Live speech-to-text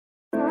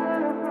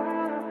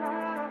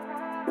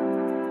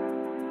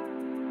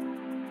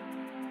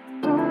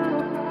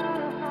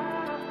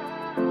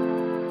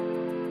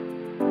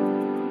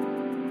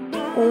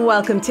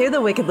Welcome to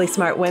the Wickedly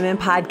Smart Women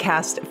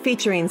podcast,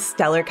 featuring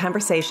stellar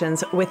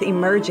conversations with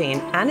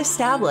emerging and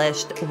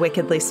established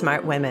wickedly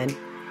smart women.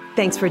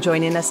 Thanks for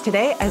joining us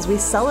today as we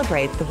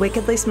celebrate the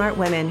wickedly smart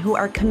women who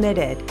are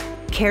committed,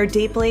 care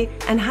deeply,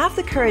 and have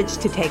the courage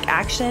to take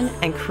action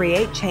and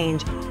create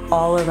change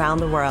all around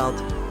the world.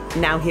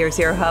 Now here's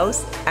your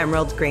host,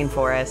 Emerald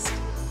Greenforest.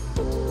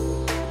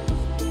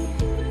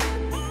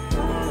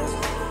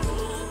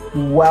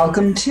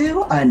 Welcome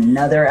to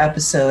another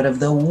episode of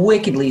the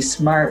Wickedly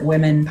Smart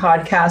Women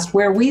podcast,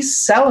 where we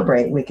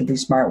celebrate wickedly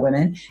smart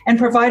women and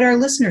provide our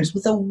listeners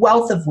with a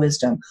wealth of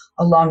wisdom,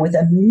 along with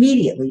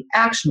immediately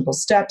actionable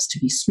steps to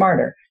be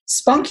smarter,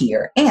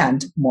 spunkier,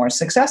 and more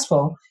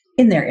successful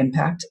in their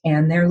impact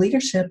and their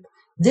leadership.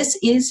 This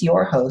is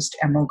your host,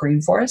 Emerald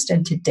Greenforest,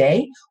 and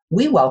today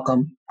we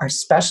welcome our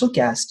special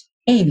guest,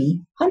 Amy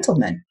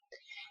Huntelman.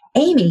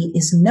 Amy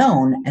is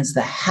known as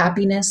the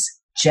Happiness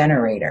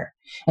Generator,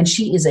 and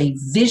she is a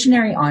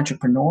visionary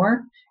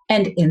entrepreneur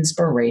and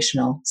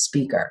inspirational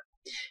speaker.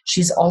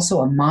 She's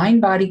also a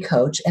mind-body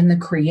coach and the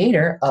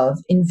creator of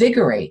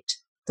Invigorate,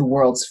 the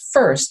world's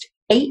first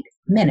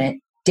 8-minute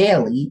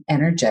daily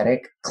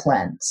energetic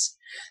cleanse.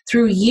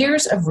 Through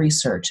years of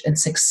research and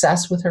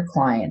success with her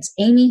clients,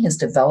 Amy has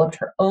developed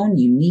her own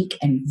unique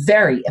and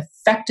very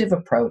effective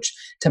approach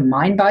to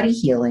mind-body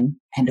healing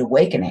and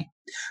awakening.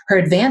 Her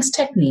advanced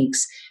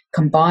techniques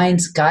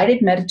combines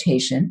guided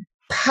meditation,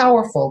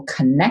 powerful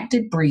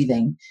connected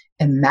breathing,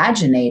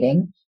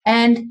 imaginating,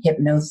 and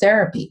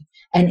hypnotherapy,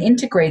 and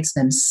integrates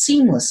them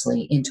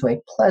seamlessly into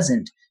a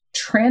pleasant,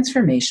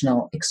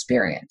 transformational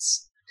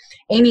experience.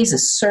 Amy's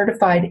is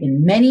certified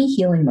in many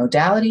healing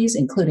modalities,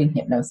 including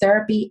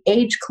hypnotherapy,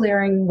 age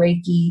clearing,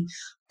 Reiki,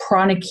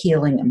 pranic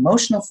healing,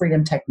 emotional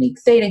freedom technique,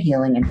 theta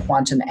healing, and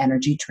quantum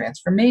energy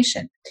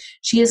transformation.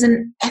 She is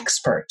an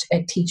expert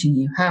at teaching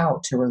you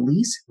how to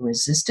release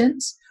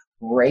resistance,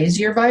 raise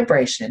your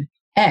vibration,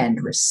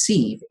 and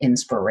receive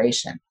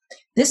inspiration.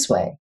 This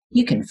way,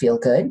 you can feel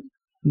good,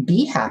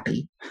 be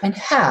happy, and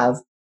have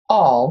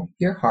all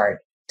your heart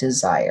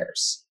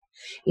desires.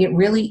 It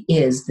really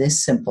is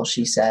this simple,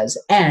 she says,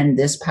 and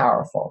this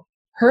powerful.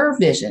 Her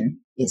vision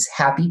is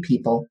happy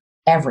people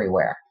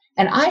everywhere.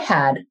 And I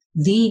had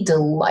the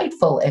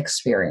delightful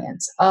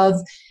experience of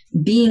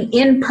being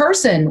in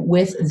person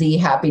with the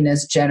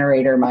Happiness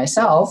Generator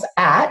myself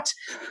at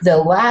the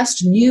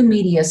last New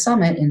Media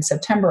Summit in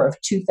September of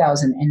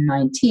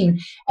 2019,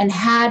 and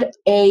had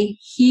a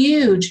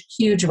huge,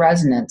 huge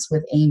resonance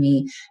with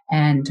Amy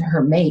and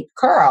her mate,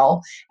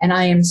 Carl. And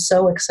I am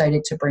so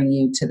excited to bring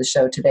you to the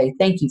show today.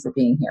 Thank you for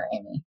being here,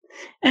 Amy.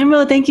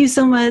 Emerald, thank you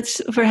so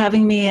much for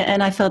having me.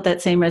 And I felt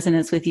that same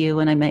resonance with you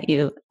when I met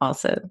you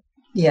also.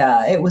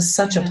 Yeah, it was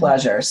such a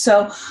pleasure.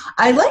 So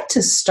I'd like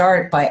to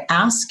start by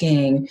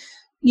asking,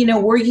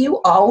 were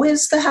you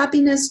always the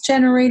Happiness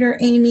Generator,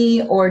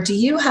 Amy, or do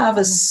you have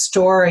a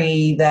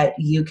story that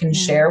you can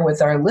share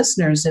with our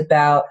listeners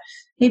about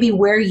maybe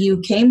where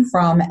you came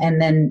from and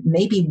then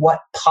maybe what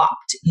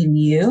popped in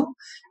you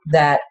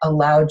that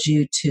allowed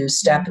you to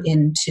step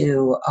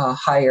into a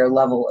higher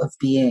level of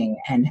being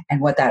and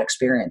what that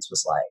experience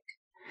was like?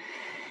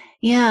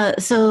 Yeah,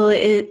 so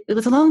it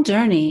was a long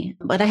journey,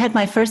 but I had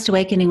my first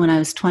awakening when I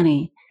was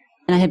 20,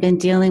 and I had been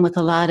dealing with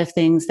a lot of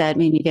things that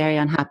made me very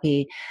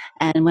unhappy.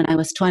 And when I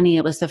was 20,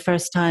 it was the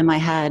first time I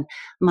had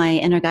my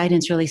inner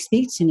guidance really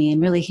speak to me and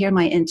really hear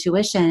my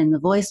intuition. And the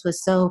voice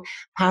was so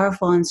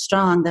powerful and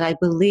strong that I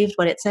believed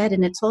what it said.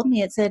 And it told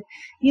me, it said,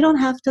 you don't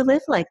have to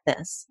live like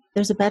this.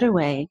 There's a better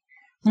way.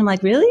 And I'm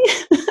like, really?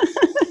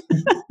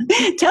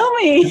 Tell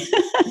me.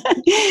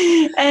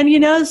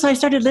 And, so I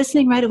started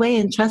listening right away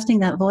and trusting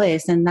that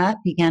voice. And that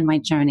began my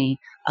journey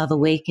of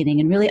awakening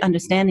and really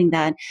understanding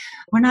that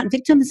we're not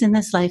victims in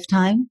this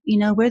lifetime.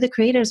 We're the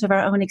creators of our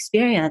own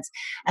experience.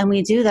 And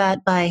we do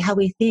that by how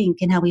we think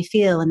and how we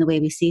feel and the way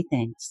we see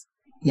things.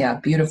 Yeah,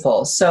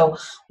 beautiful. So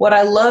what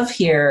I love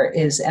here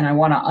is, and I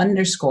want to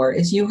underscore,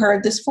 is you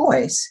heard this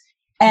voice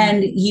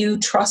and you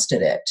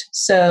trusted it.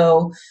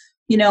 So,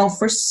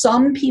 for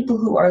some people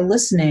who are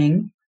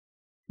listening,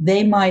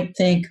 they might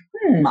think,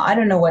 I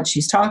don't know what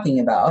she's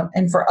talking about.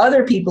 And for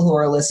other people who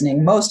are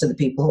listening, most of the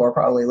people who are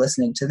probably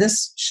listening to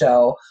this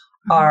show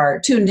are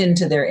tuned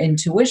into their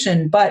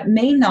intuition, but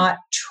may not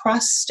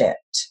trust it.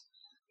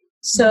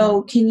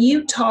 So can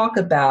you talk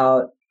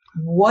about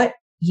what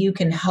you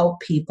can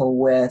help people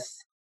with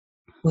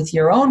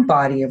your own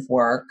body of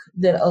work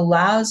that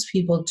allows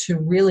people to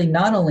really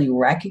not only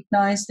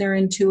recognize their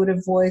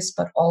intuitive voice,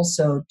 but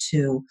also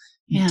to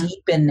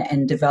deepen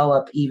and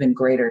develop even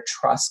greater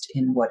trust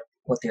in what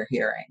they're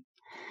hearing?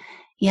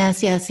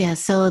 Yes.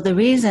 So the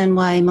reason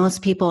why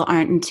most people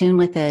aren't in tune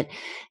with it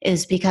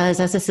is because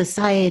as a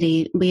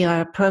society, we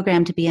are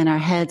programmed to be in our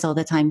heads all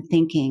the time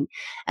thinking,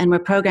 and we're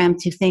programmed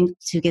to think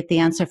to get the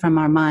answer from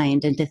our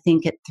mind and to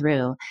think it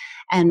through.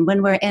 And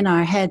when we're in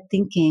our head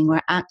thinking,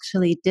 we're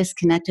actually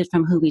disconnected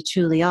from who we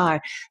truly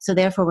are. So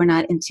therefore, we're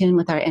not in tune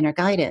with our inner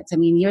guidance. I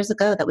mean, years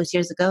ago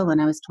when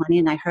I was 20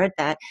 and I heard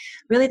that,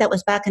 really that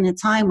was back in a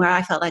time where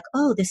I felt like,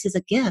 oh, this is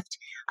a gift.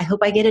 I hope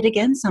I get it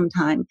again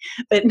sometime.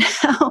 But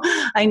now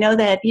I know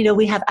that that,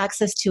 we have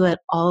access to it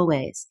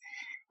always.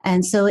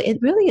 And so it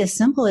really is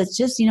simple. It's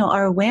just,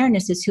 our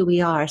awareness is who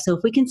we are. So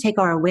if we can take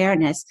our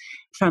awareness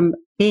from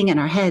being in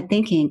our head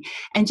thinking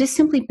and just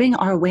simply bring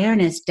our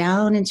awareness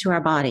down into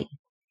our body,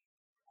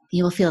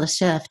 you will feel a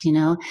shift,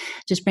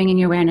 just bringing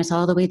your awareness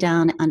all the way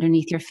down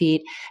underneath your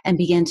feet and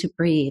begin to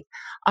breathe.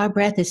 Our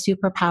breath is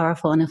super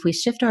powerful. And if we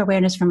shift our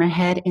awareness from our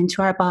head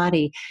into our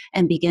body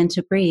and begin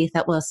to breathe,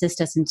 that will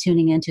assist us in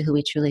tuning into who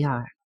we truly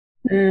are.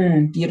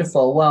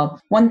 Beautiful.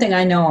 Well, one thing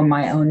I know on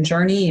my own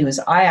journey was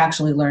I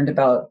actually learned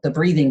about the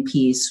breathing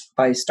piece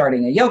by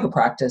starting a yoga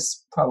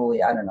practice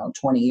probably,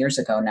 20 years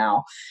ago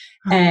now.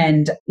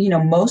 And,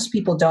 most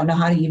people don't know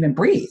how to even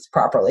breathe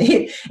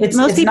properly.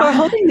 Most people are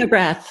holding their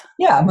breath.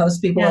 Yeah,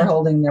 most people are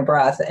holding their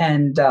breath.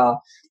 And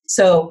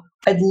so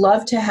I'd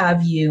love to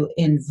have you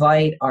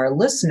invite our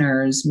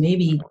listeners,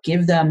 maybe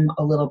give them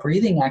a little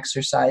breathing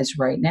exercise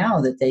right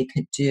now that they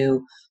could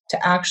do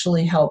to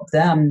actually help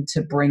them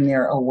to bring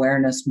their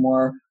awareness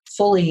more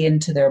fully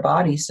into their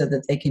body so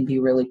that they can be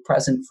really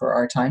present for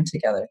our time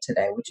together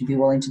today. Would you be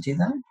willing to do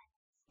that?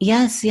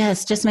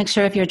 Yes. Just make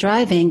sure if you're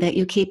driving that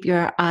you keep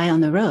your eye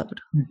on the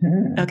road.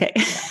 Mm-hmm. Okay.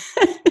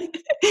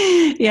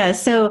 Yeah.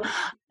 So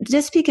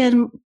just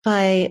begin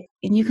by,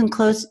 and you can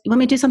close. You want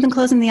me to do something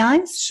closing the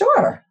eyes?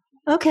 Sure.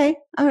 Okay.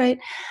 All right.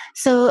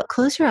 So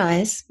close your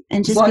eyes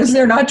and just as long as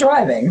they're not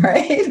driving,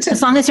 right?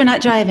 As long as you're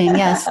not driving,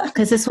 yes,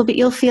 because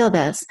you'll feel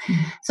this.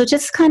 So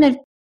just kind of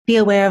be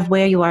aware of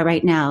where you are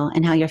right now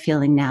and how you're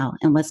feeling now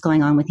and what's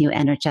going on with you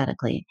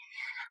energetically.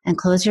 And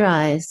close your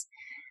eyes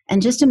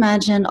and just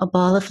imagine a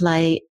ball of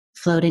light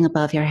floating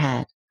above your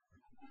head.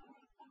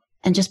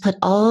 And just put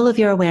all of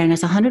your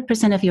awareness,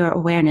 100% of your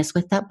awareness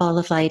with that ball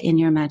of light in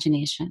your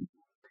imagination.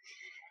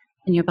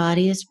 And your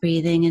body is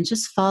breathing, and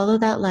just follow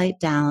that light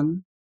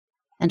down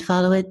and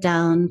follow it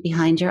down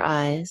behind your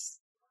eyes.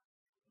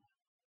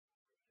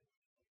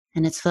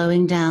 And it's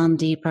flowing down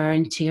deeper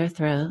into your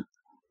throat.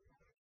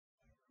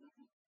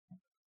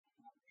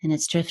 And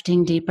it's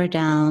drifting deeper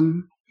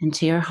down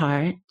into your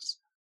heart.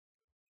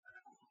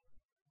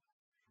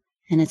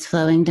 And it's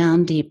flowing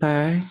down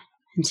deeper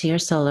into your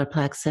solar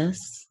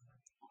plexus.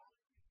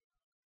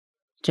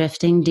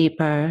 Drifting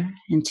deeper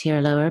into your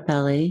lower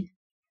belly.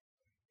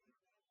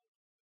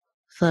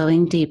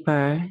 Flowing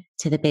deeper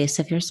to the base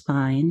of your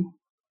spine.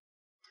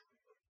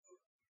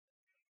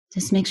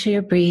 Just make sure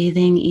you're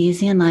breathing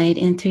easy and light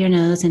in through your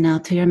nose and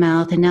out through your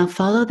mouth. And now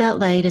follow that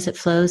light as it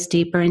flows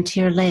deeper into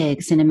your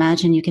legs. And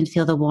imagine you can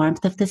feel the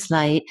warmth of this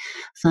light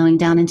flowing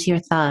down into your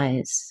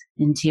thighs,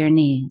 into your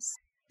knees,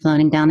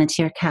 flowing down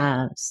into your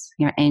calves,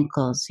 your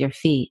ankles, your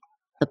feet,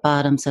 the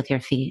bottoms of your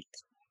feet.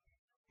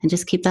 And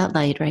just keep that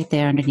light right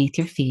there underneath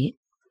your feet.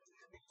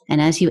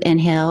 And as you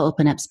inhale,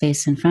 open up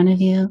space in front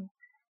of you.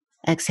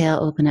 Exhale,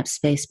 open up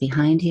space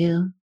behind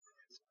you.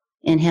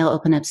 Inhale,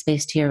 open up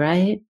space to your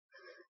right.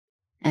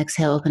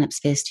 Exhale, open up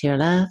space to your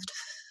left.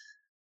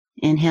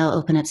 Inhale,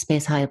 open up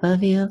space high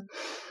above you.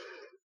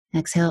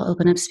 Exhale,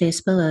 open up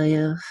space below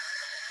you.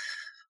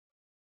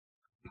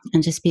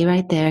 And just be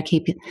right there.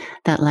 Keep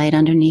that light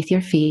underneath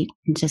your feet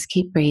and just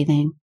keep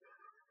breathing.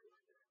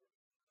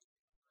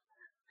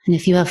 And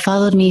if you have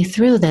followed me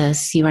through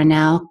this, you are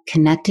now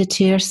connected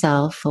to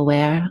yourself,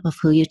 aware of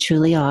who you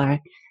truly are,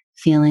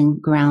 feeling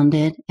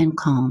grounded and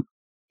calm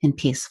and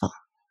peaceful.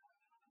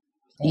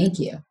 Thank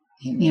you,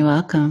 Amy. You're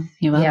welcome.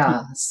 You're welcome.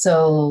 Yeah.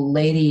 So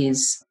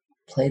ladies,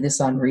 play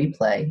this on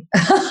replay.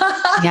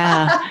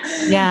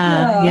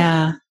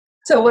 Yeah.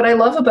 So what I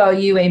love about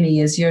you,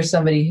 Amy, is you're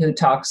somebody who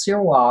talks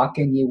your walk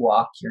and you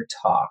walk your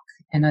talk.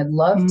 And I'd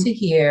love to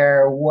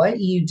hear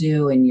what you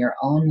do in your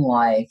own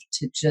life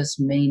to just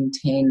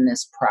maintain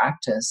this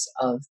practice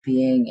of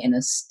being in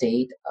a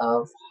state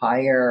of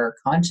higher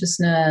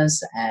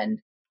consciousness and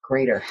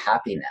greater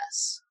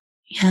happiness.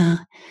 Yeah.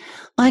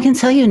 Well, I can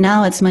tell you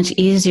now it's much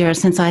easier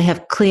since I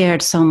have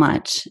cleared so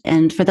much.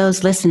 And for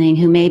those listening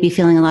who may be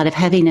feeling a lot of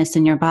heaviness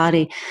in your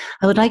body,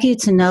 I would like you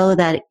to know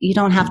that you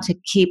don't have to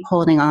keep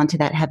holding on to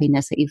that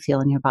heaviness that you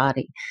feel in your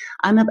body.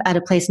 I'm at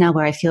a place now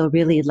where I feel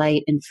really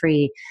light and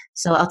free.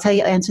 So I'll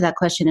answer that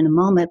question in a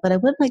moment, but I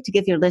would like to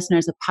give your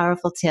listeners a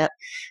powerful tip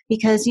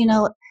because,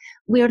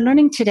 we are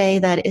learning today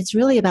that it's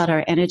really about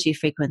our energy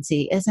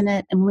frequency, isn't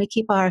it? And when we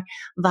keep our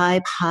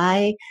vibe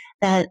high,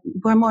 that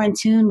we're more in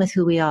tune with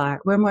who we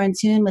are. We're more in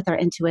tune with our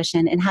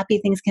intuition, and happy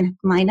things can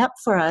line up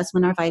for us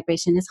when our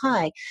vibration is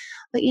high.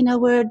 But,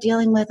 we're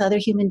dealing with other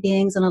human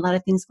beings and a lot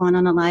of things going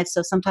on in life.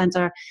 So sometimes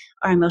our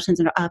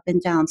emotions are up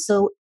and down.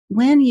 So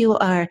when you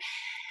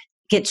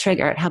get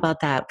triggered, how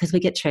about that? Because we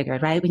get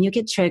triggered, right? When you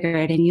get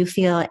triggered and you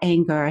feel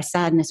anger or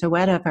sadness or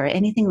whatever,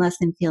 anything less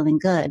than feeling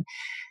good,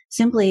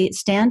 simply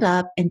stand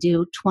up and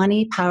do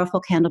 20 powerful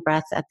candle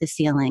breaths at the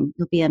ceiling.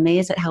 You'll be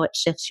amazed at how it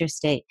shifts your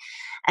state.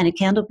 And a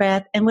candle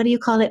breath, and what do you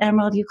call it,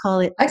 Emerald? You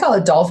call it? I call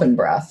it dolphin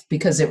breath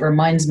because it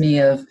reminds me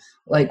of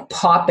like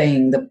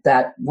popping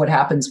what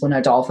happens when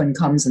a dolphin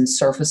comes and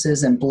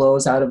surfaces and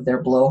blows out of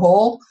their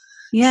blowhole.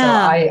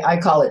 Yeah. So I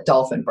call it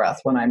dolphin breath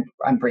when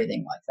I'm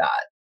breathing like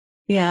that.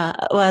 Yeah.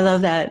 Well, I love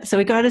that. So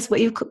regardless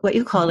what you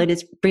call it,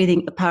 it's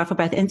breathing a powerful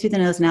breath in through the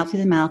nose and out through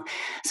the mouth.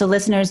 So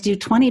listeners, do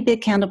 20 big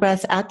candle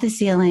breaths at the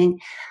ceiling,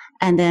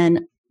 and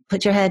then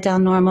put your head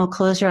down normal,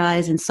 close your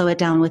eyes, and slow it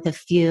down with a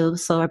few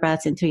slower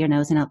breaths in through your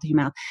nose and out through your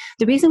mouth.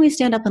 The reason we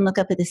stand up and look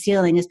up at the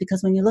ceiling is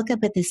because when you look up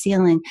at the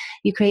ceiling,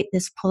 you create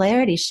this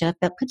polarity shift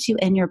that puts you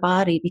in your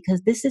body,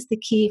 because this is the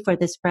key for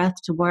this breath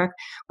to work,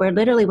 where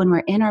literally when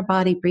we're in our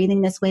body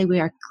breathing this way, we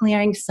are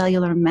clearing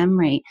cellular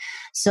memory.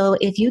 So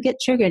if you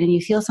get triggered and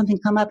you feel something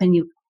come up and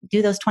you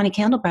do those 20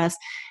 candle breaths,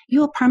 you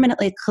will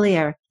permanently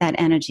clear that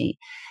energy.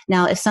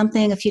 Now, if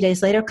something a few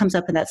days later comes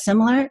up and that's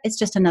similar, it's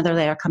just another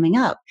layer coming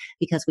up,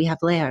 because we have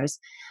layers.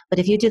 But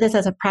if you do this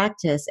as a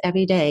practice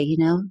every day, you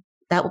know,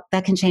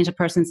 that can change a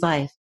person's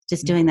life,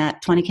 just doing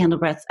that 20 candle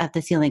breaths at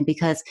the ceiling,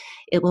 because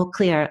it will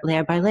clear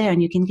layer by layer,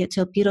 and you can get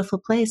to a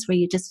beautiful place where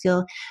you just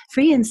feel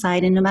free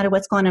inside, and no matter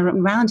what's going on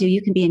around you,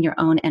 you can be in your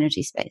own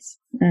energy space.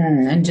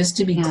 And just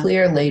to be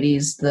clear,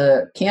 ladies,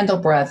 the candle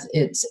breath,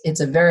 it's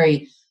a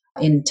very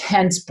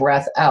intense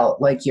breath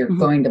out, like you're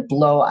going to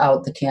blow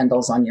out the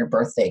candles on your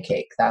birthday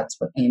cake. That's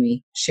what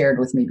Amy shared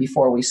with me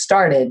before we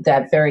started,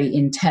 that very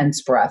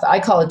intense breath.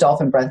 I call it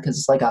dolphin breath because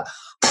it's like a,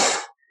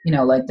 you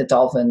know, like the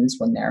dolphins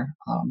when they're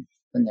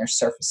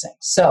surfacing.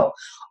 So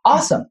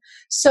awesome.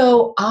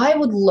 So I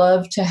would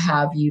love to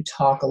have you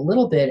talk a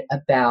little bit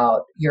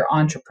about your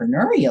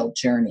entrepreneurial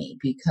journey,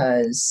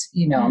 because,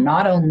 you know,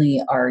 not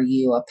only are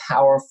you a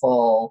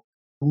powerful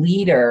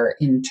leader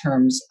in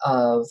terms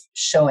of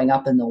showing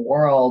up in the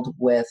world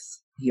with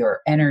your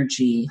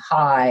energy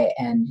high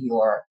and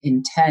your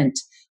intent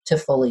to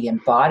fully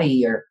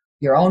embody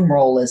your own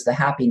role as the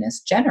happiness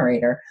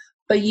generator,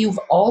 but you've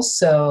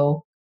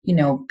also, you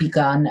know,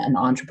 begun an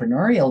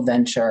entrepreneurial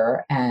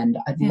venture. And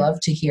I'd love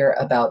to hear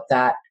about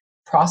that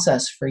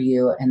process for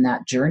you and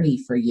that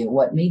journey for you.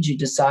 What made you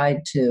decide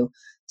to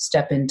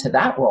step into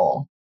that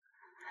role?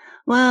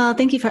 Well,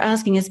 thank you for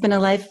asking. It's been a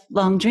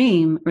lifelong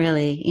dream,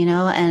 really, you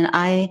know, and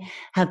I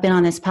have been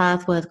on this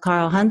path with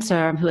Carl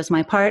Hunter, who is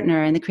my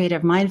partner and the creator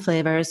of Mind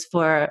Flavors,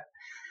 for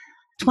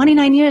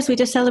 29 years. We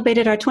just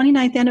celebrated our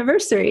 29th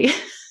anniversary.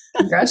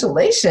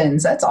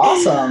 Congratulations. That's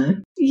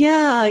awesome.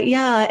 Yeah.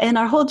 And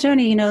our whole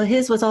journey, you know,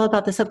 his was all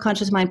about the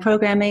subconscious mind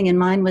programming, and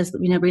mine was,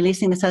 you know,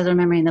 releasing the cellular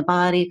memory in the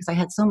body, because I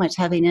had so much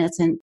heaviness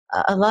and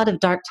a lot of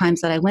dark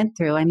times that I went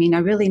through. I mean, I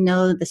really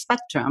know the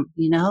spectrum,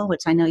 you know,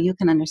 which I know you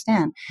can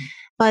understand.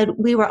 But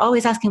we were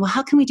always asking, well,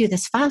 how can we do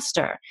this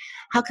faster?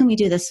 How can we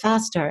do this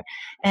faster?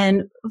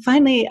 And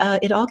finally,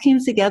 it all came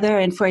together.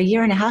 And for a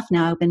year and a half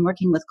now, I've been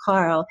working with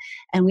Carl,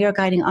 and we are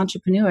guiding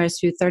entrepreneurs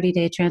through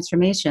 30-day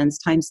transformations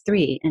times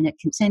 3, and it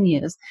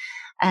continues.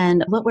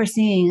 And what we're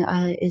seeing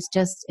is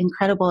just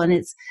incredible. And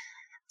it's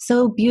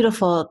so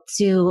beautiful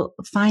to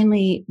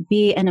finally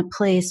be in a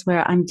place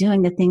where I'm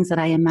doing the things that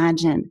I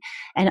imagined.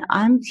 And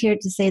I'm here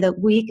to say that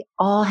we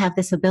all have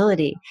this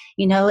ability.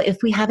 You know,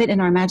 if we have it in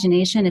our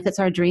imagination, if it's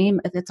our dream,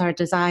 if it's our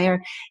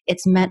desire,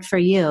 it's meant for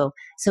you.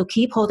 So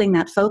keep holding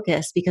that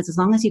focus, because as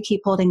long as you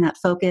keep holding that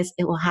focus,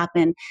 it will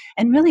happen.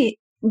 And really,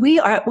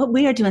 what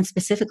we are doing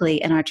specifically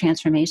in our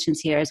transformations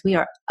here is we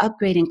are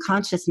upgrading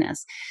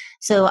consciousness.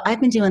 So I've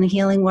been doing the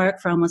healing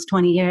work for almost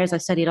 20 years.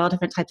 I've studied all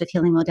different types of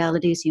healing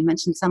modalities. You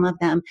mentioned some of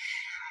them.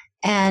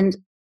 And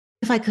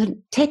if I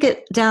could take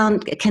it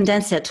down,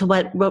 condense it to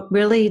what we're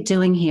really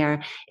doing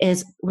here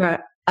is we're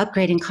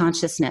upgrading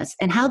consciousness.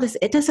 And how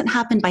it doesn't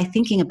happen by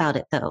thinking about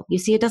it, though. You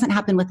see, it doesn't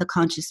happen with the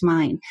conscious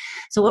mind.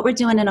 So what we're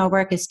doing in our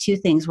work is 2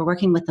 things. We're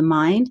working with the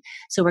mind.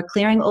 So we're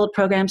clearing old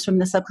programs from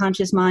the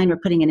subconscious mind. We're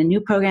putting in a new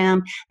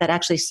program that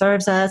actually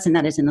serves us and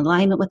that is in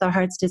alignment with our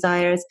heart's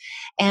desires.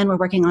 And we're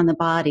working on the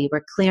body.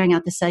 We're clearing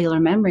out the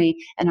cellular memory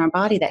in our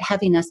body, that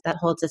heaviness that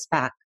holds us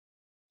back.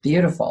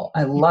 Beautiful.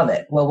 I love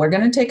it. Well, we're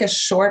going to take a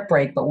short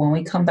break, but when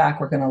we come back,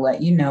 we're going to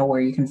let you know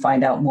where you can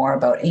find out more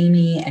about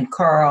Amy and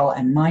Carl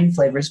and Mind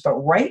Flavors. But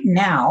right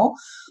now,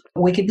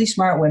 Wickedly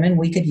Smart Women,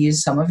 we could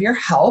use some of your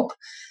help.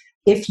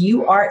 If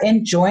you are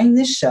enjoying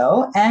this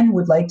show and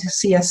would like to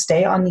see us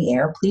stay on the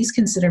air, please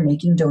consider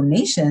making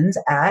donations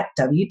at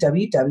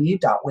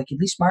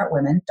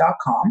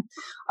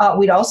www.wickedlysmartwomen.com.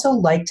 We'd also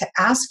like to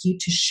ask you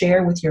to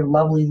share with your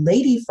lovely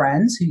lady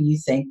friends who you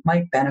think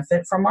might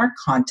benefit from our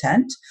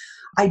content.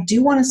 I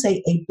do want to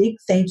say a big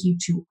thank you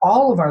to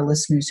all of our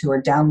listeners who are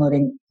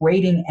downloading,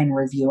 rating, and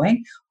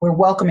reviewing. We're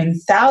welcoming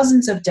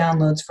thousands of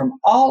downloads from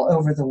all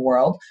over the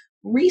world.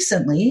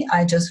 Recently,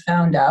 I just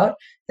found out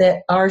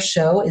that our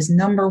show is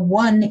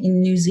 #1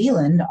 in New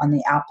Zealand on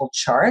the Apple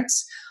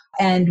charts.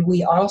 And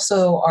we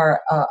also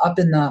are up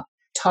in the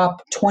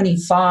top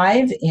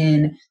 25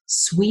 in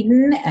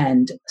Sweden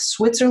and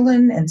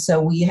Switzerland. And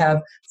so we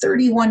have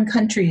 31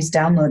 countries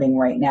downloading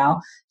right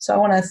now. So I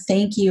want to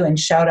thank you and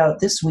shout out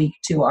this week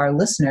to our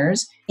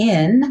listeners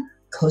in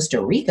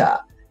Costa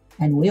Rica.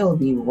 And we'll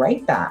be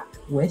right back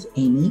with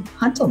Amy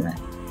Huntelman.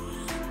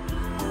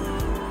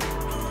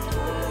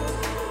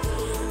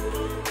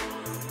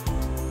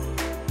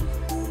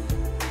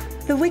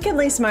 The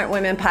Wickedly Smart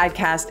Women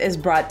podcast is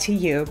brought to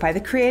you by the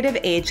Creative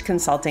Age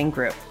Consulting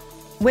Group.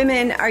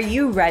 Women, are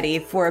you ready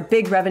for a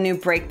big revenue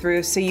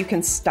breakthrough so you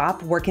can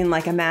stop working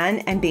like a man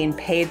and being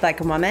paid like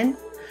a woman?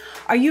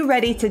 Are you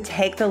ready to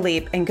take the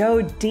leap and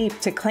go deep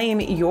to claim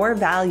your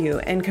value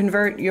and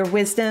convert your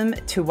wisdom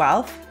to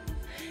wealth?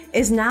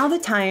 Is now the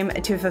time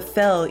to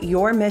fulfill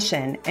your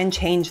mission and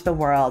change the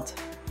world?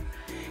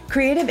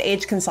 Creative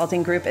Age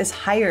Consulting Group is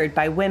hired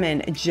by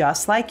women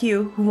just like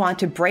you who want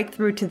to break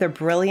through to their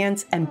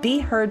brilliance and be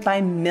heard by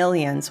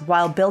millions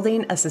while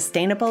building a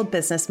sustainable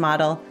business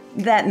model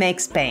that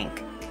makes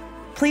bank.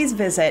 Please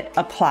visit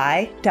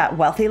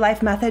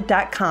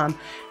apply.wealthylifemethod.com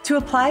to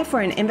apply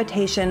for an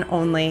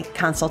invitation-only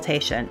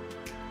consultation.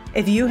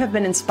 If you have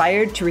been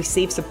inspired to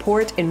receive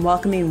support in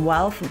welcoming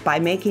wealth by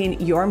making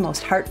your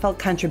most heartfelt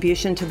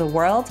contribution to the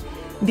world,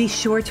 be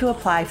sure to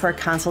apply for a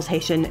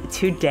consultation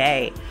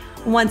today.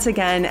 Once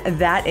again,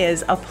 that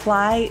is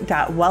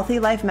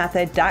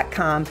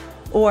apply.wealthylifemethod.com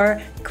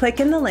or click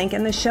in the link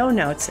in the show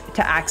notes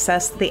to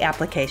access the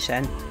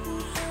application.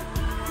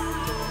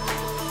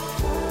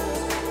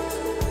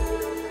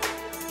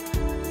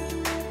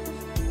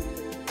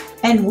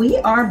 And we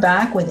are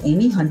back with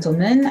Amy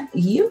Huntelman.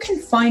 You can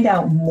find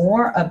out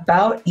more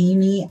about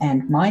Amy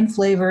and Mind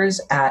Flavors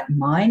at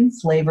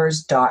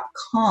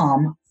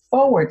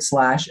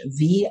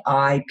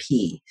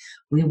mindflavors.com/VIP.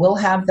 We will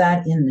have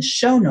that in the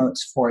show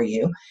notes for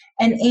you.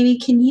 And Amy,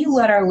 can you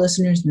let our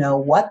listeners know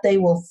what they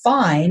will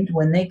find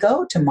when they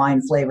go to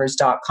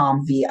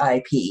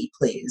mindflavors.com/VIP,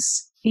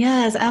 please?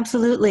 Yes,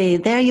 absolutely.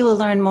 There you will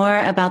learn more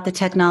about the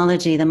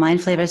technology, the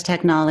Mind Flavors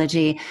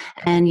technology,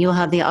 and you'll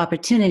have the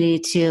opportunity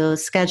to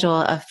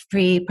schedule a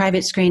free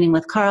private screening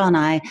with Carl and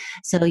I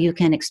so you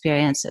can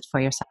experience it for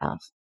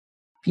yourself.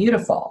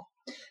 Beautiful.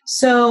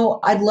 So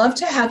I'd love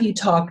to have you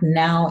talk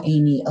now,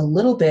 Amy, a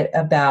little bit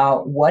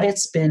about what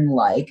it's been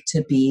like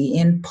to be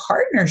in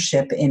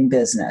partnership in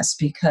business,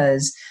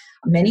 because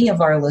many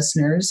of our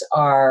listeners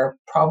are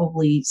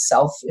probably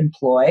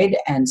self-employed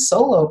and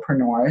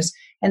solopreneurs,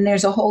 and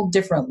there's a whole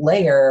different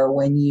layer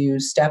when you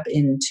step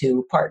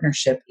into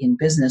partnership in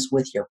business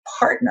with your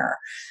partner.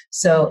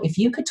 So if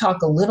you could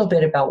talk a little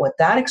bit about what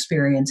that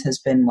experience has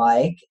been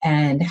like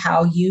and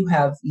how you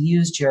have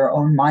used your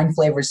own Mind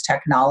Flavors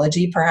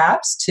technology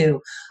perhaps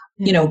to,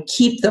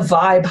 keep the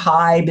vibe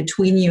high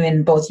between you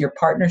in both your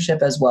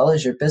partnership as well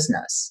as your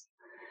business.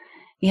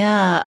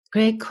 Yeah,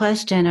 great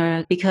question,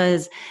 or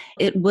because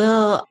it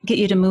will get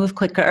you to move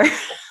quicker.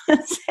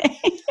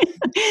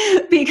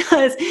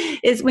 Because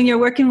it's when you're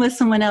working with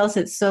someone else,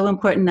 it's so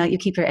important that you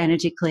keep your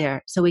energy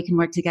clear so we can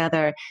work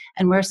together.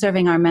 And we're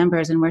serving our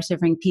members and we're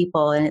serving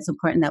people, and it's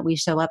important that we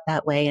show up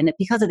that way. And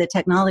because of the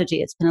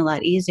technology, it's been a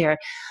lot easier.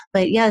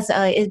 But yes,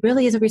 it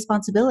really is a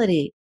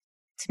responsibility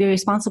to be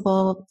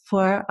responsible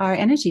for our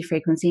energy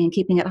frequency and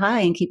keeping it high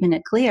and keeping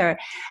it clear.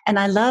 And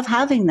I love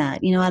having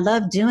that. I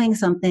love doing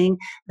something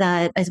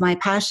that is my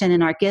passion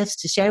and our gifts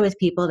to share with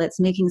people that's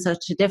making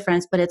such a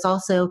difference, but it's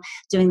also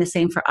doing the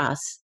same for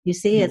us. You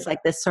see, it's like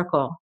this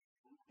circle,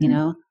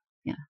 Yeah.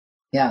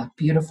 Yeah,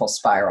 beautiful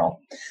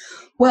spiral.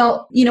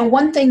 Well,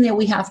 one thing that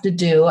we have to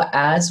do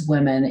as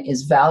women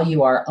is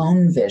value our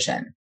own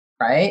vision,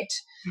 right?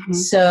 Mm-hmm.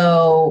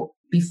 So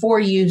before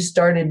you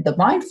started the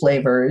Mind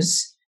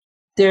Flavors,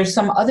 there's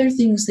some other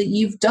things that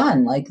you've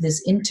done, like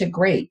this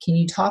Integrate. Can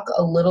you talk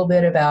a little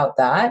bit about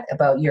that,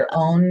 about your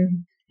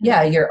own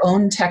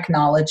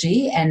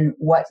technology and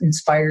what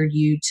inspired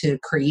you to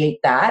create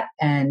that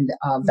and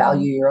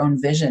value your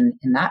own vision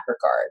in that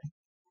regard?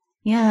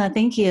 Yeah,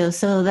 thank you.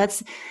 So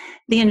that's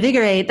the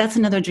Invigorate. That's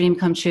another dream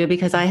come true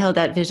because I held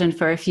that vision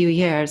for a few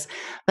years.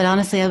 But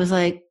honestly, I was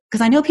like,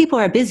 because I know people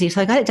are busy,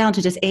 so I got it down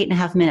to just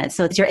 8.5 minutes.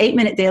 So it's your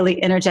 8-minute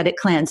daily energetic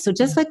cleanse. So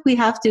just like we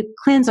have to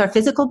cleanse our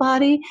physical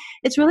body,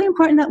 it's really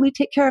important that we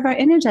take care of our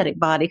energetic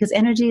body because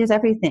energy is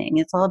everything.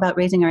 It's all about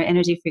raising our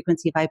energy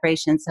frequency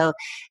vibration. So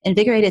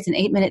Invigorate is an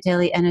 8-minute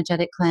daily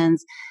energetic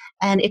cleanse,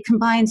 and it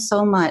combines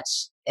so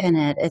much in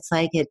it. It's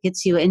like it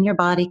gets you in your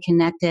body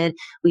connected.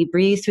 We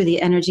breathe through the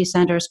energy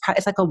centers.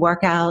 It's like a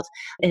workout.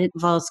 It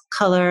involves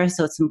color,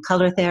 so it's some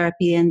color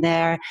therapy in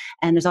there.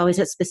 And there's always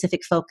a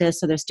specific focus.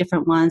 So there's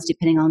different ones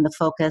depending on the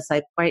focus.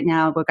 Like right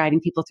now, we're guiding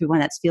people through one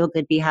that's feel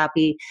good, be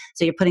happy.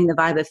 So you're putting the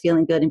vibe of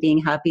feeling good and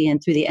being happy and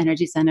through the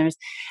energy centers.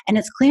 And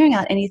it's clearing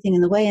out anything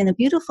in the way. And the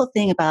beautiful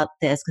thing about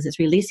this, because it's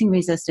releasing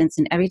resistance,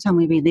 and every time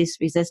we release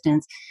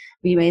resistance,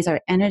 we raise our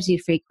energy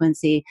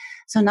frequency.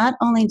 So not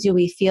only do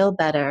we feel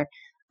better,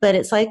 but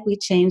it's like we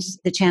changed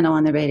the channel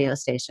on the radio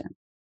station.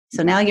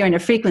 So now you're in a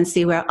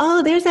frequency where,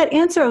 oh, there's that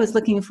answer I was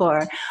looking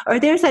for,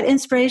 or there's that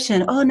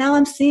inspiration. Oh, now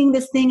I'm seeing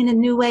this thing in a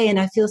new way and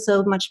I feel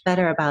so much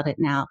better about it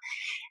now.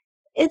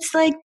 It's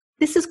like,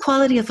 this is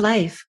quality of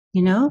life,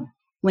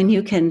 when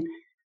you can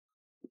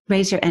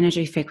raise your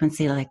energy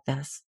frequency like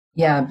this.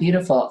 Yeah,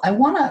 beautiful.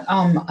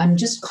 I'm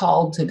just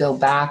called to go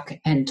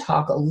back and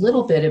talk a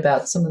little bit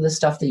about some of the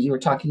stuff that you were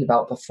talking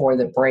about before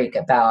the break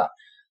about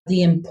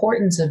the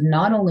importance of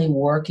not only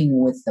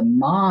working with the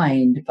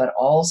mind, but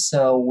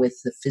also with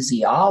the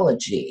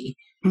physiology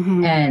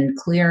and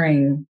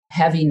clearing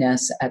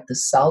heaviness at the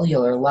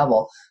cellular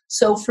level.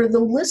 So for the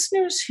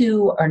listeners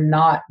who are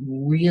not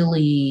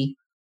really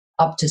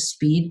up to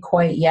speed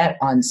quite yet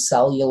on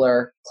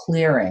cellular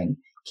clearing.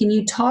 Can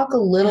you talk a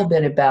little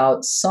bit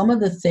about some of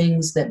the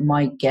things that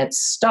might get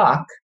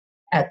stuck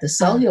at the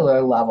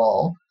cellular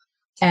level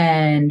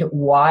and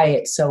why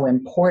it's so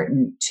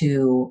important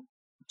to,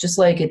 just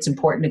like it's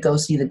important to go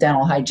see the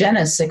dental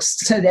hygienist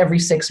every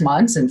 6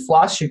 months and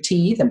floss your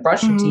teeth and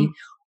brush your teeth,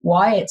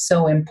 why it's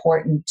so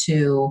important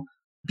to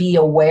be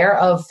aware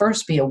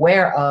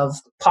of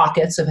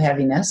pockets of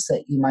heaviness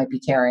that you might be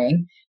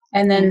carrying.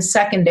 And then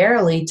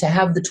secondarily, to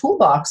have the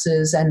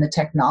toolboxes and the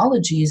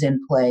technologies in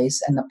place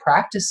and the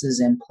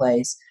practices in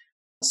place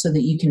so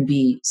that you can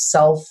be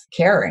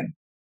self-caring.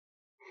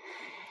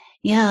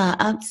 Yeah,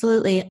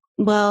 absolutely.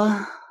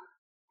 Well,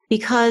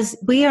 because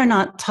we are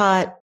not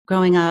taught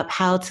growing up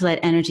how to let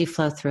energy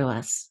flow through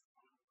us.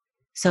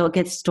 So it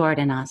gets stored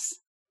in us.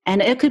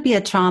 And it could be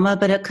a trauma,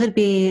 but it could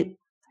be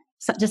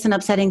just an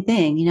upsetting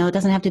thing. It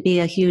doesn't have to be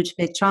a huge,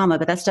 big trauma,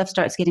 but that stuff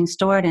starts getting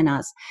stored in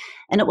us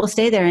and it will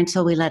stay there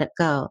until we let it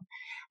go.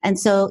 And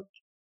so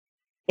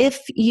if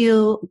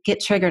you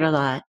get triggered a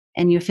lot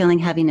and you're feeling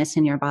heaviness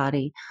in your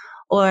body,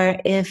 or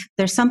if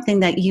there's something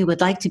that you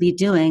would like to be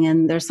doing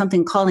and there's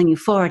something calling you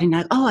forward and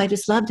you're like, oh, I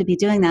just love to be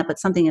doing that, but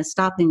something is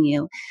stopping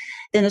you,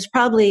 then it's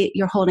probably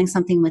you're holding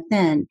something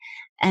within.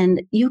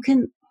 And you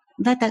can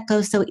let that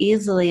go so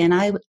easily. And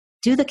I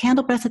do the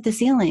candle breath at the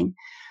ceiling.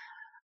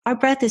 Our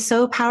breath is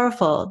so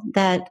powerful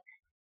that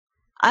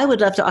I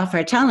would love to offer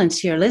a challenge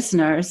to your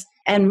listeners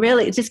and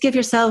really just give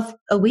yourself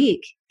a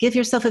week, give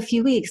yourself a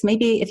few weeks.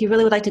 Maybe if you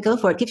really would like to go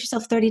for it, give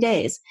yourself 30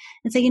 days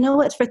and say, you know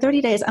what, for 30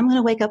 days, I'm going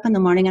to wake up in the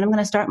morning and I'm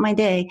going to start my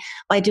day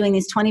by doing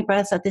these 20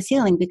 breaths at the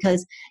ceiling,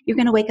 because you're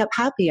going to wake up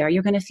happier.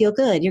 You're going to feel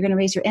good. You're going to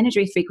raise your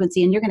energy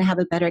frequency and you're going to have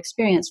a better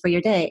experience for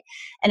your day.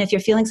 And if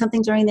you're feeling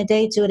something during the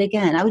day, do it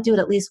again. I would do it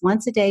at least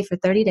once a day for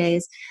 30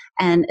 days.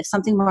 And if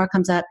something more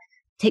comes up,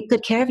 take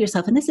good care of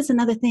yourself. And this is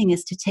another thing,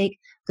 is to take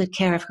good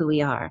care of who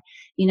we are.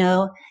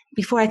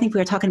 Before, I think we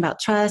were talking about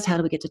trust. How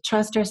do we get to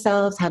trust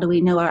ourselves? How do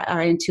we know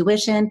our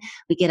intuition?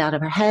 We get out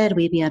of our head,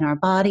 we be in our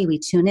body, we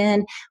tune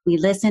in, we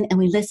listen and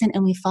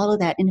we follow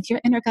that. And if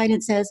your inner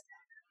guidance says,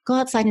 go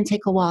outside and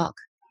take a walk,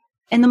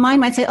 and the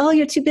mind might say, oh,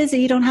 you're too busy,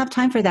 you don't have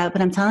time for that.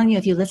 But I'm telling you,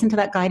 if you listen to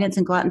that guidance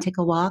and go out and take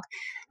a walk,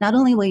 not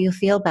only will you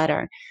feel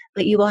better,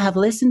 but you will have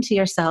listened to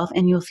yourself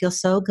and you'll feel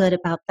so good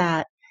about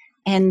that.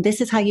 And this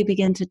is how you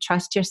begin to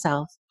trust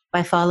yourself,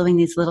 by following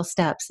these little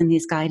steps and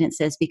these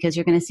guidances, because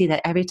you're going to see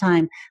that every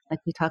time, like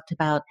we talked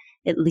about,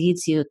 it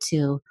leads you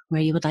to where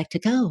you would like to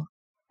go.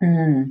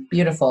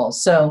 Beautiful.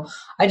 So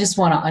I just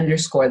want to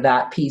underscore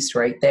that piece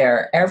right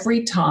there.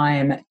 Every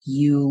time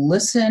you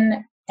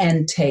listen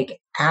and take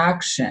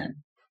action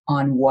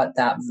on what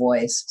that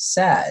voice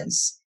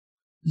says,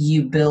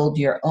 you build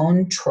your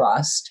own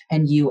trust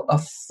and you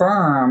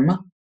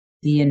affirm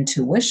the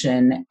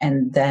intuition,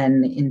 and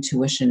then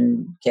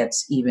intuition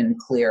gets even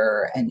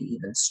clearer and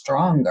even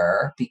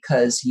stronger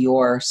because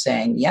you're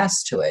saying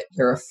yes to it.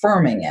 You're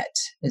affirming it.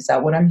 Is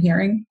that what I'm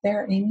hearing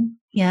there, Amy?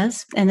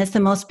 Yes. And it's the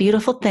most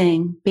beautiful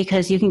thing,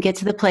 because you can get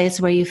to the place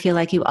where you feel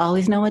like you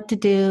always know what to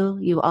do.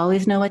 You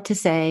always know what to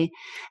say.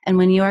 And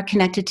when you are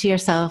connected to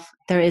yourself,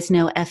 there is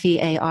no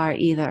FEAR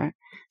either.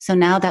 So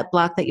now that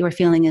block that you were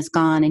feeling is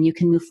gone, and you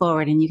can move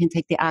forward and you can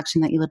take the action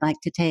that you would like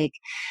to take.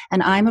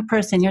 And I'm a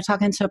person, you're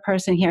talking to a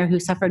person here who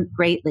suffered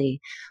greatly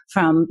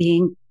from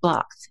being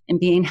blocked and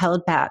being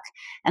held back.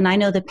 And I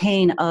know the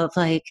pain of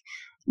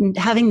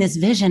having this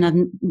vision of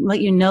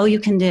what you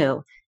can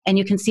do, and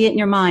you can see it in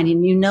your mind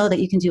and you know that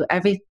you can do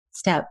every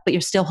step, but you're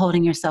still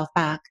holding yourself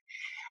back.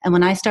 And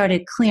when I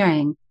started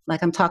clearing,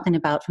 like I'm talking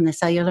about, from the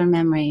cellular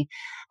memory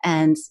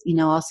and,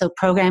 also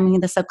programming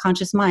the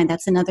subconscious mind,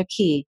 that's another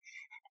key.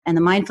 And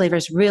the mind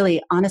flavors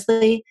really,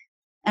 honestly,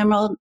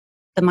 Emerald,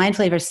 the mind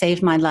flavors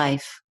saved my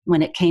life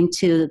when it came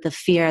to the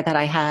fear that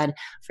I had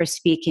for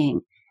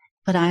speaking.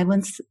 But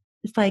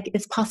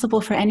it's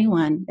possible for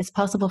anyone. It's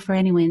possible for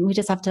anyone. We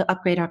just have to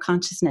upgrade our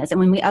consciousness. And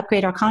when we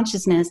upgrade our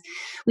consciousness,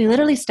 we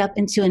literally step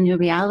into a new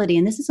reality.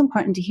 And this is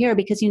important to hear,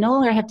 because you no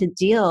longer have to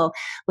deal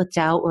with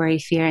doubt, worry,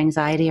 fear,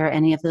 anxiety, or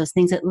any of those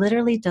things. It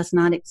literally does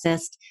not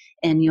exist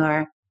in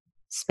your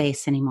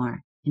space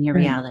anymore, in your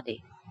reality.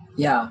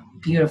 Yeah,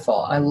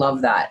 beautiful. I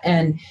love that.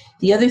 And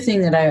the other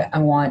thing that I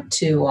want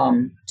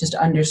to just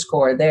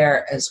underscore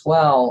there as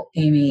well,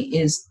 Amy,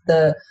 is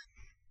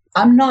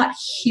I'm not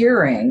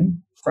hearing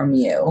from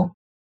you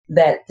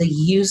that the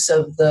use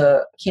of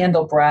the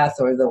candle breath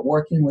or the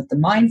working with the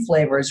mind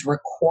flavors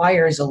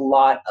requires a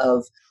lot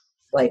of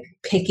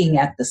picking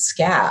at the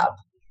scab.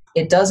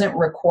 It doesn't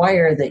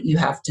require that you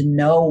have to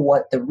know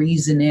what the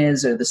reason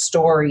is or the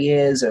story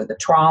is or the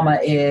trauma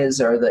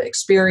is or the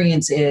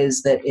experience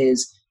is that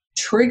is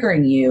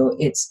triggering you.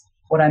 It's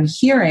what I'm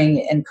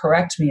hearing, and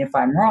correct me if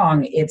I'm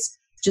wrong, it's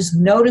just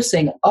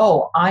noticing,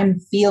 oh, I'm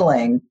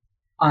feeling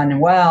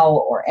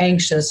unwell or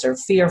anxious or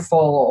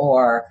fearful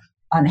or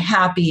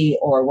unhappy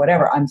or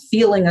whatever. I'm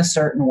feeling a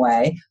certain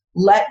way.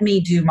 Let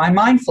me do my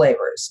mind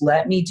flavors.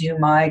 Let me do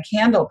my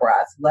candle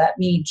breath. Let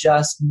me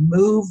just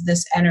move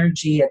this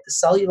energy at the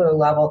cellular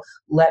level.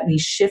 Let me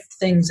shift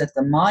things at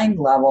the mind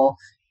level.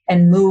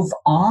 and move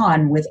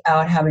on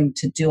without having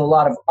to do a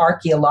lot of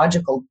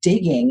archaeological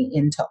digging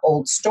into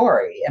old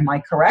story. Am I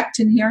correct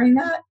in hearing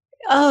that?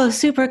 Oh,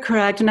 super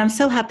correct. And I'm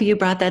so happy you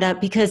brought that up,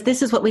 because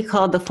this is what we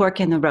call the fork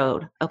in the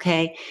road.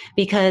 Okay.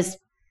 Because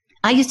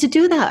I used to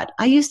do that.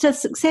 I used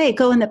to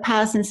go in the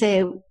past and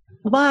say,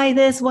 why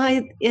this,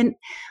 why in,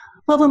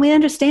 well, when we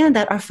understand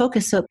that our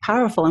focus is so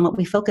powerful and what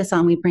we focus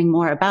on, we bring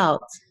more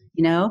about,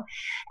 and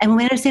when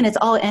we understand it's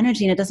all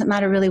energy and it doesn't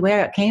matter really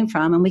where it came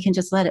from, and we can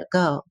just let it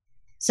go.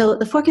 So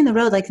the fork in the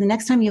road, like the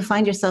next time you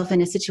find yourself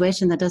in a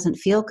situation that doesn't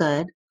feel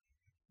good,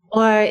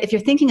 or if you're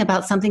thinking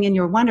about something and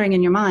you're wondering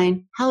in your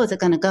mind, how is it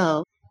going to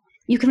go?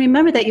 You can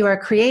remember that you are a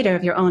creator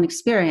of your own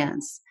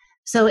experience.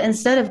 So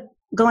instead of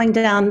going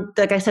down,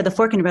 like I said, the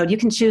fork in the road, you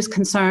can choose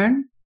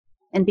concern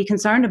and be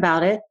concerned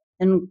about it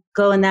and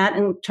go in that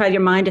and try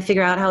your mind to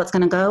figure out how it's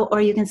going to go.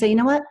 Or you can say, you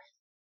know what?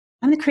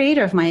 I'm the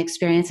creator of my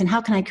experience, and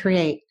how can I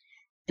create?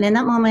 And in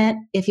that moment,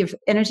 if your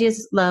energy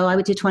is low, I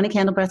would do 20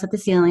 candle breaths at the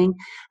ceiling.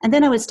 And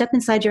then I would step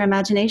inside your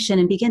imagination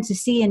and begin to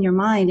see in your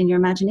mind, in your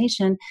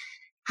imagination,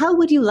 how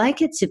would you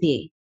like it to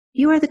be?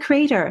 You are the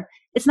creator.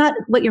 It's not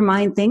what your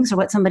mind thinks or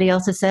what somebody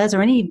else says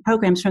or any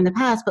programs from the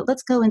past, but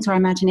let's go into our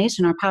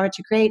imagination, our power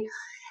to create,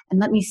 and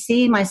let me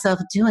see myself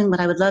doing what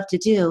I would love to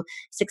do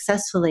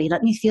successfully.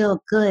 Let me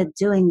feel good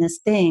doing this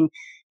thing.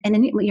 And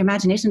in your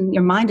imagination,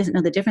 your mind doesn't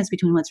know the difference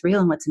between what's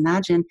real and what's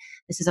imagined.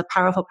 This is a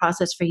powerful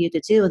process for you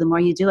to do. The more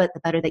you do it, the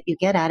better that you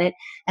get at it.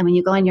 And when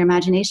you go in your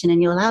imagination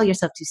and you allow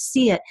yourself to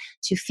see it,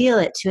 to feel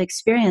it, to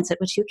experience it,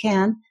 which you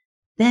can,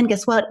 then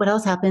guess what? What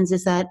else happens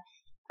is that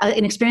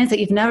an experience that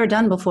you've never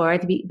done before,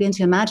 to begin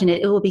to imagine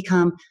it, it will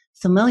become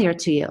familiar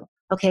to you.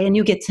 Okay. And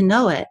you get to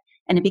know it.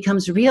 And it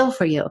becomes real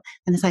for you.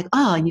 And it's like,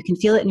 oh, and you can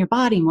feel it in your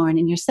body more and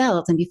in your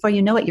cells. And before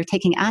you know it, you're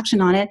taking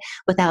action on it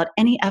without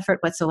any effort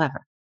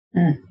whatsoever.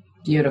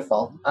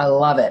 Beautiful. I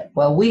love it.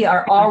 Well, we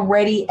are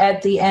already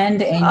at the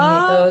end, Amy. It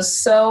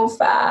goes so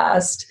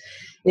fast.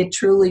 It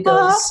truly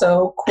goes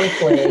so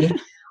quickly.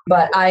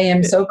 But I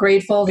am so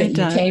grateful that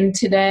you came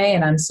today.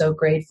 And I'm so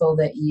grateful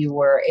that you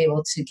were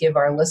able to give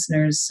our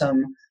listeners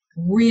some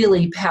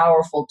really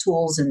powerful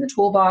tools in the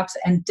toolbox.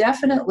 And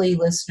definitely,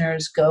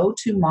 listeners, go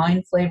to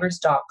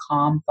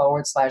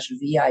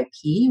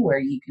mindflavors.com/VIP, where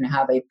you can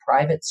have a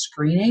private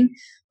screening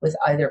with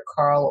either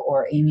Carl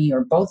or Amy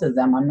or both of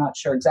them. I'm not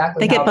sure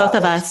exactly. They get both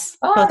of us.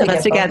 Both of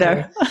us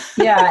together.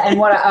 Yeah. And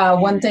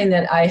one thing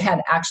that I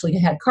had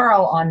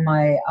Carl on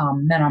my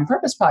Men on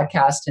Purpose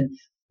podcast, and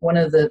one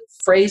of the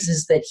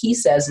phrases that he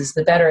says is,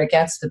 the better it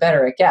gets, the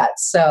better it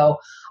gets. So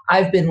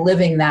I've been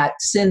living that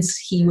since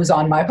he was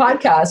on my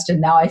podcast,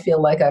 and now I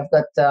feel like I've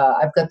got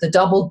the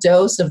double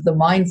dose of the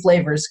Mind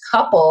Flavors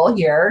couple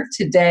here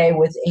today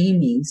with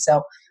Amy.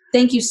 So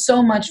thank you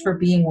so much for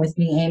being with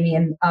me, Amy.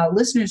 And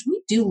listeners,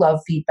 we do love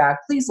feedback.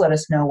 Please let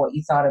us know what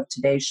you thought of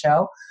today's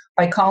show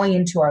by calling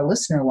into our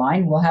listener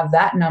line. We'll have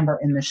that number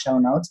in the show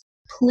notes.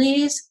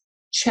 Please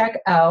check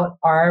out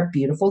our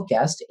beautiful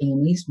guest,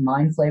 Amy's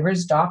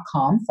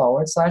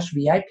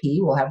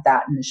mindflavors.com/VIP. We'll have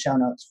that in the show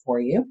notes for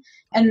you.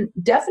 And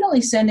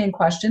definitely send in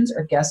questions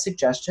or guest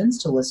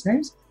suggestions to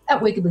listeners at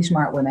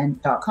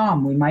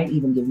wickedlysmartwomen.com. We might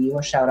even give you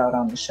a shout out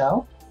on the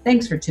show.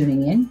 Thanks for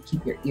tuning in.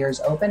 Keep your ears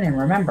open. And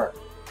remember,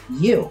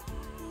 you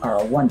are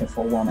a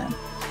wonderful woman.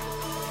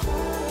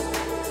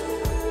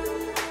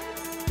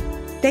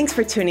 Thanks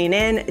for tuning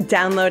in,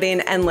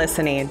 downloading, and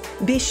listening.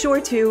 Be sure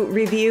to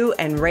review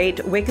and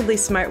rate Wickedly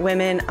Smart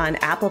Women on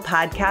Apple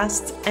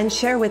Podcasts and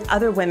share with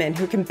other women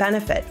who can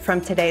benefit from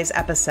today's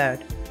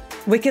episode.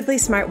 Wickedly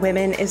Smart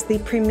Women is the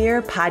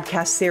premier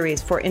podcast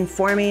series for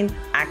informing,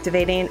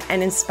 activating,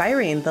 and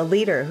inspiring the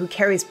leader who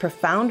carries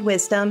profound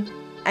wisdom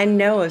and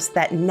knows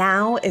that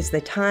now is the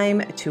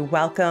time to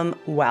welcome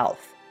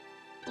wealth.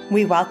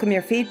 We welcome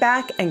your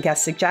feedback and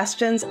guest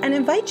suggestions and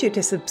invite you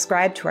to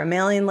subscribe to our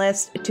mailing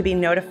list to be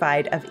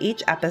notified of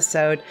each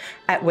episode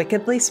at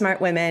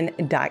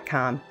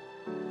wickedlysmartwomen.com.